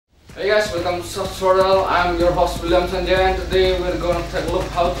guys, welcome to tutorial. I'm your host William Sanjay, and today we're gonna take a look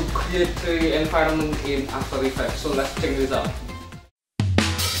how to create 3D environment in After Effects. So let's check this out.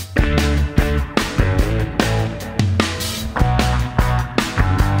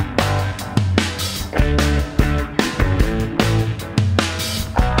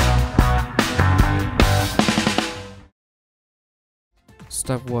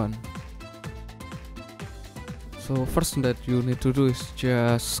 Step 1. So first that you need to do is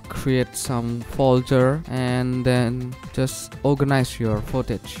just create some folder and then just organize your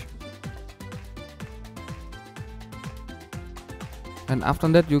footage. And after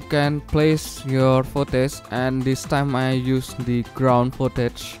that you can place your footage, and this time I use the ground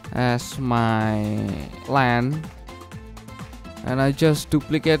footage as my land, and I just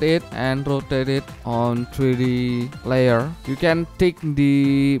duplicate it and rotate it on 3D layer. You can tick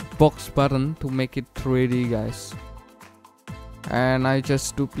the box button to make it 3D, guys. And I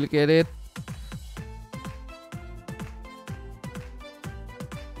just duplicate it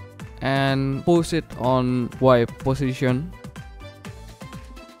and push it on Y position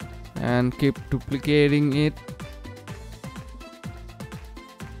and keep duplicating it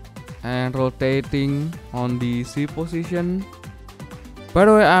and rotating on the Z position. By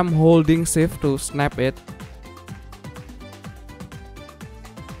the way, I'm holding shift to snap it.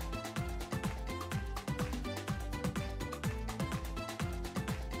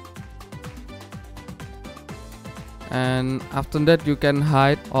 And after that you can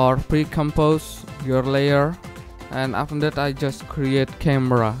hide or pre-compose your layer, and after that I just create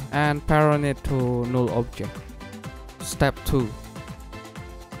camera and parent it to null object. Step 2.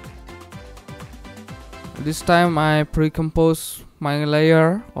 This time I pre-compose my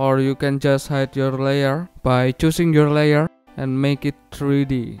layer, or you can just hide your layer by choosing your layer and make it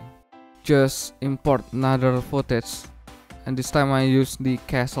 3D. Just import another footage, and this time I use the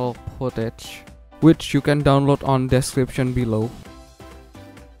castle footage, which you can download on description below,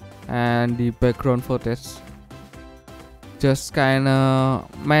 and the background footage. Just kinda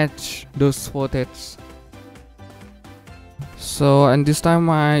match those footage. So, and this time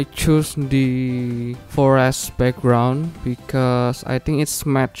I choose the forest background because I think it's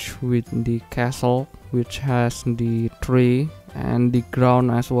matched with the castle, which has the tree and the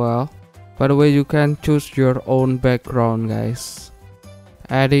ground as well. By the way, you can choose your own background, guys.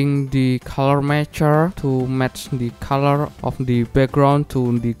 Adding the color matcher to match the color of the background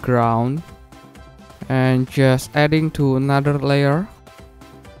to the ground, and just adding to another layer.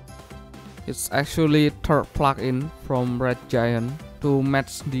 It's actually third plugin from Red Giant to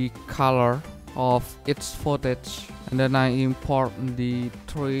match the color of its footage. And then I import the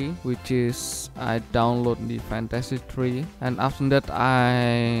tree, which is I download the fantasy tree, and after that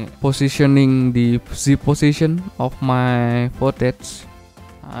I positioning the Z position of my footage.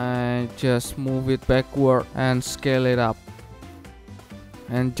 I just move it backward and scale it up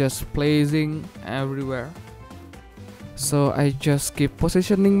and just placing everywhere. So I just keep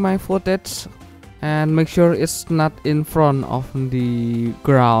positioning my footage and make sure it's not in front of the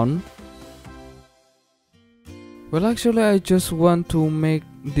ground. Well, actually I just want to make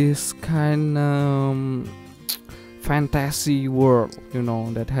this kind of fantasy world, you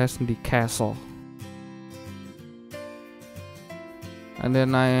know, that has the castle. And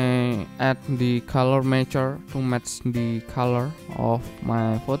then I add the color matcher to match the color of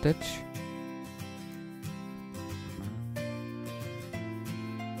my footage.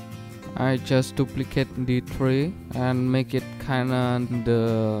 I just duplicate the tree and make it kinda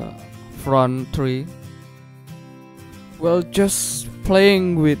the front tree. Well, just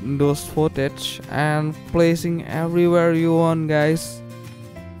playing with those footage and placing everywhere you want, guys.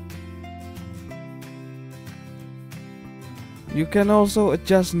 You can also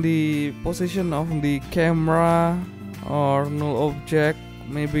adjust the position of the camera or null object.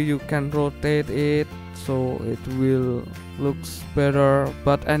 Maybe you can rotate it so it will looks better,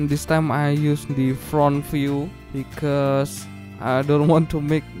 but and this time I use the front view because I don't want to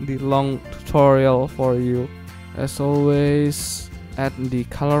make the long tutorial for you. As always, add the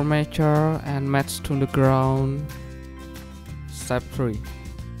color matcher and match to the ground. Step 3.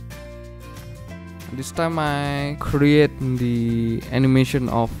 This time I create the animation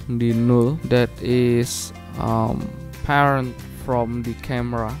of the null that is parent from the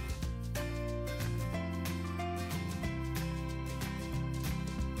camera.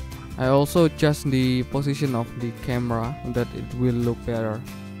 I also adjust the position of the camera that it will look better.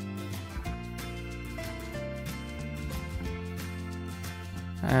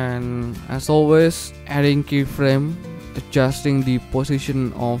 And as always, adding keyframe, adjusting the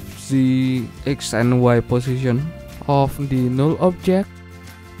position of the X and Y position of the null object.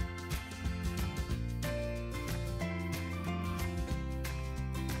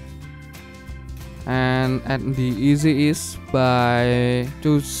 And at the easy is by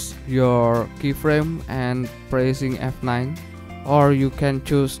choose your keyframe and pressing F9, or you can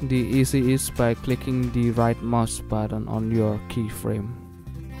choose the easy is by clicking the right mouse button on your keyframe.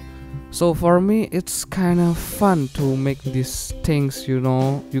 So for me it's kind of fun to make these things, you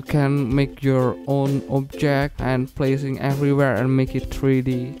know. You can make your own object and placing everywhere and make it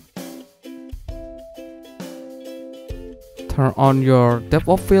 3D. Turn on your depth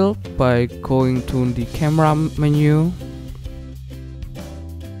of field by going to the camera menu.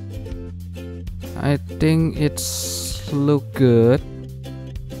 I think it's look good.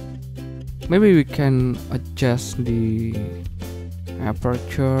 Maybe we can adjust the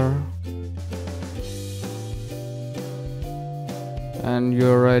aperture. And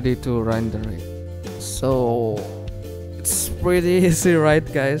you're ready to render it. So it's pretty easy, right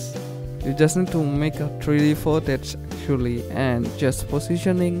guys? You just need to make a 3D footage actually and just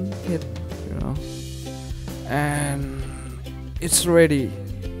positioning it, you know, and it's ready.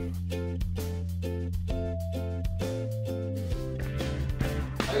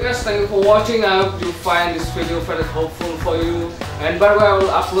 Hey guys, thank you for watching. I hope you find this video very helpful for you. And by the way, I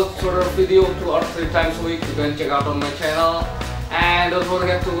will upload further video 2 or 3 times a week. You can check out on my channel. And don't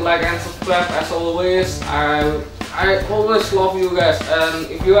forget to like and subscribe as always. I always love you guys, and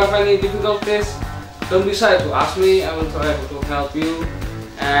if you have any difficulties, don't be shy to ask me. I will try to help you,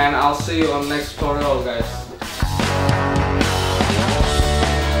 and I'll see you on next tutorial guys.